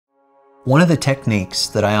One of the techniques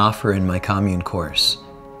that I offer in my Commune course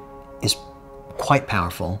is quite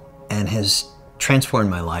powerful and has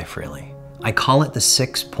transformed my life, really. I call it the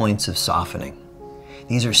 6 points of softening.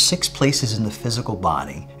 These are 6 places in the physical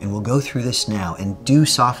body, and we'll go through this now, and do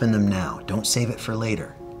soften them now. Don't save it for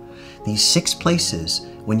later. These 6 places,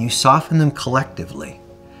 when you soften them collectively,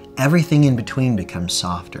 everything in between becomes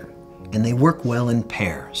softer, and they work well in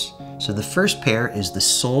pairs. So the first pair is the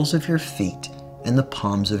soles of your feet and the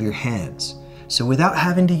palms of your hands. So without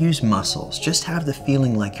having to use muscles, just have the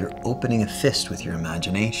feeling like you're opening a fist with your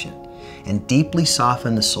imagination, and deeply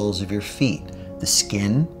soften the soles of your feet, the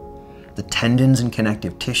skin, the tendons and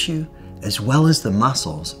connective tissue, as well as the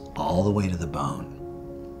muscles all the way to the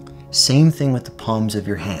bone. Same thing with the palms of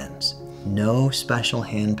your hands. No special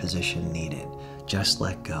hand position needed. Just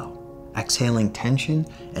let go. Exhaling tension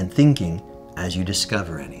and thinking as you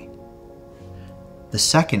discover any. The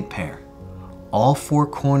second pair, all 4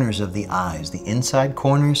 corners of the eyes, the inside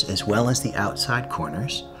corners as well as the outside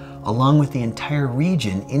corners, along with the entire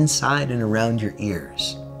region inside and around your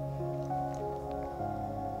ears.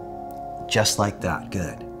 Just like that,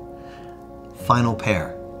 good. Final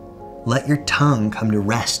pair. Let your tongue come to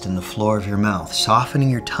rest in the floor of your mouth, softening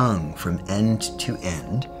your tongue from end to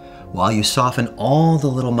end, while you soften all the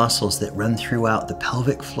little muscles that run throughout the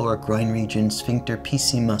pelvic floor, groin region, sphincter,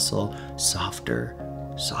 PC muscle, softer,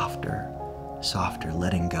 softer, softer,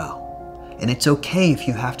 letting go. And it's okay if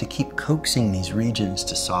you have to keep coaxing these regions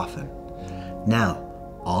to soften. Now,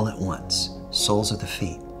 all at once, soles of the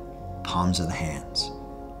feet, palms of the hands,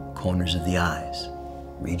 corners of the eyes,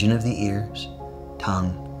 region of the ears,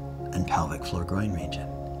 tongue, and pelvic floor groin region.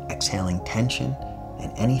 Exhaling tension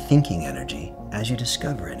and any thinking energy, as you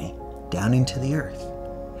discover any, down into the earth.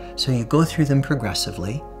 So you go through them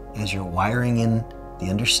progressively as you're wiring in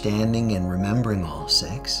the understanding and remembering all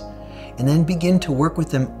 6, and then begin to work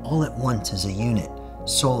with them all at once as a unit.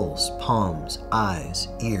 Soles, palms, eyes,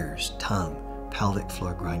 ears, tongue, pelvic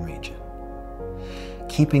floor groin region.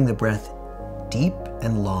 Keeping the breath deep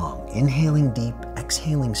and long. Inhaling deep,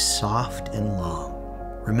 exhaling soft and long.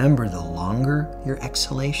 Remember, the longer your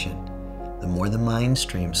exhalation, the more the mind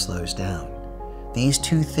stream slows down. These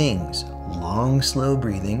 2 things, long, slow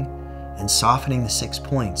breathing and softening the 6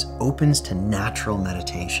 points, opens to natural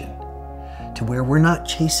meditation, to where we're not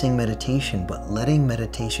chasing meditation, but letting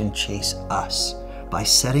meditation chase us by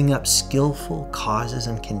setting up skillful causes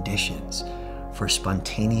and conditions for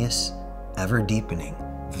spontaneous, ever deepening,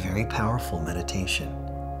 very powerful meditation.